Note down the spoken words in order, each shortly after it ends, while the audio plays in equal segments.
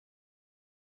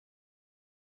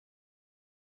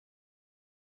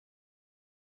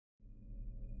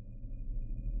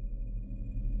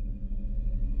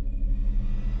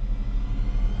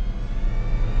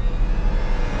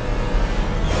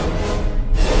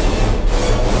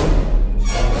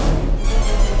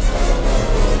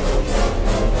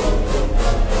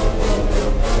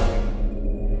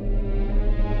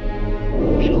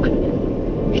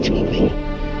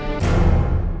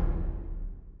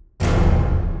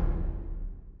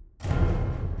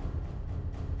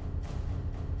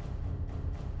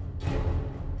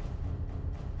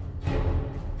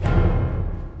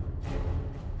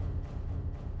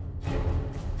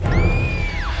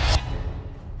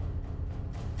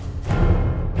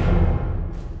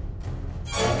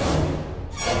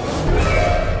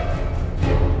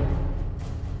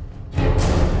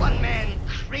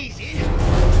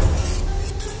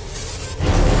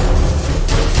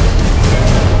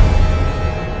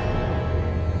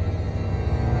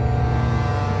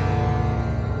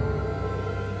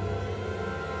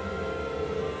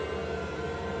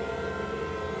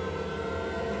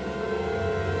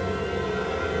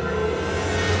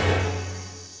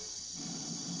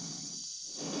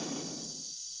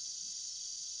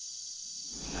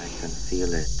can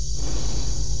feel it.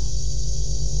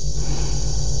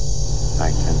 I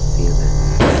can feel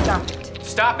it. Stop it.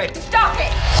 Stop it! Stop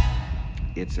it!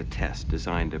 It's a test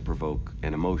designed to provoke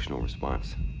an emotional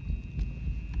response.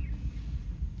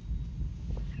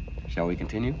 Shall we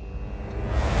continue?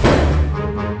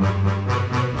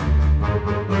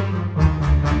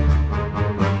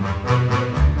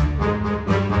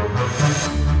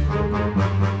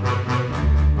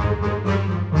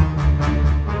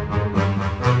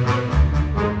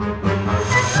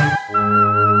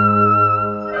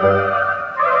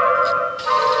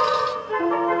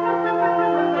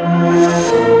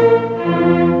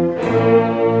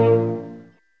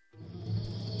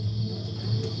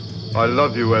 I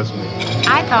love you, Esme.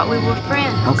 I thought we were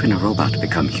friends. How can a robot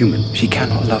become human? She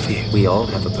cannot love you. We all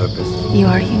have a purpose. You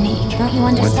are unique. Don't you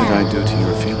What understand? did I do to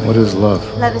your feelings? What is love?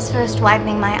 Love is first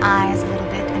widening my eyes a little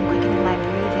bit and quickening my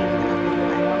breathing a little.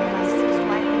 And when I was first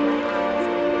widening my eyes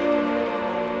a little bit and quickening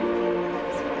my breathing, love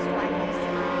is first widening my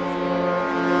eyes.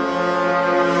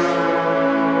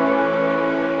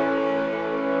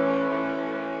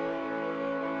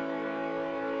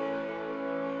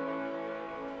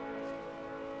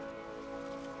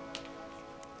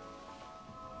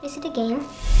 Is it a game?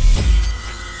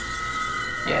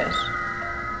 Yes.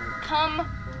 Come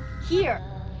here.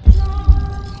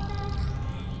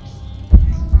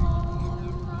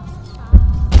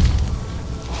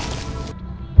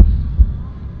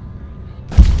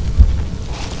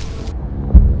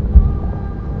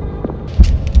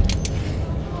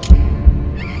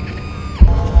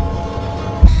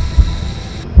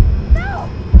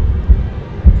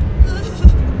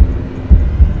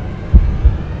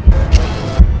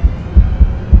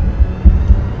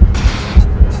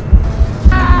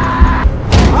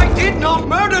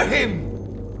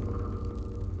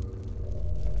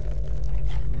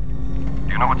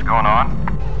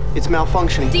 It's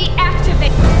malfunctioning. Deactivate.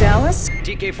 Dallas?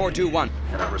 TK421.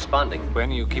 They're not responding. When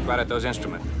you keep right at those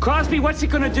instruments. Crosby, what's he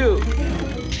gonna do?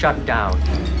 Shut down.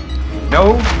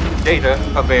 No data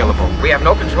available. We have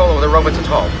no control over the robots at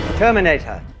all. Terminate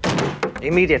her.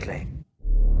 Immediately.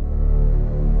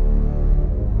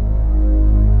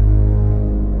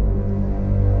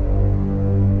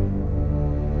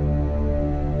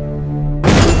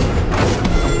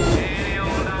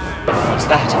 What's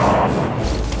that?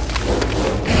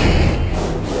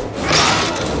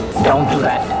 Don't do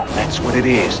that. That's what it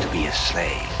is to be a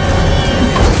slave.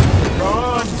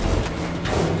 Run!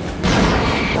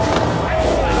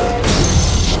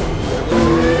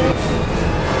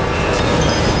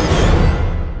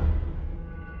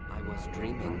 I was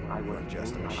dreaming. I was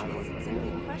just a machine.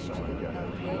 I have even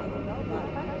had dreams.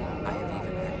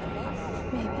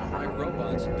 Maybe. My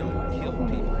robots don't kill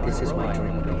people. This is my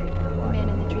dream. Man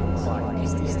in the dreams.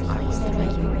 Is this the place that I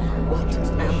you What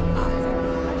am I?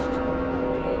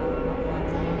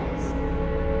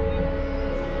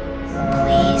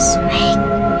 Please,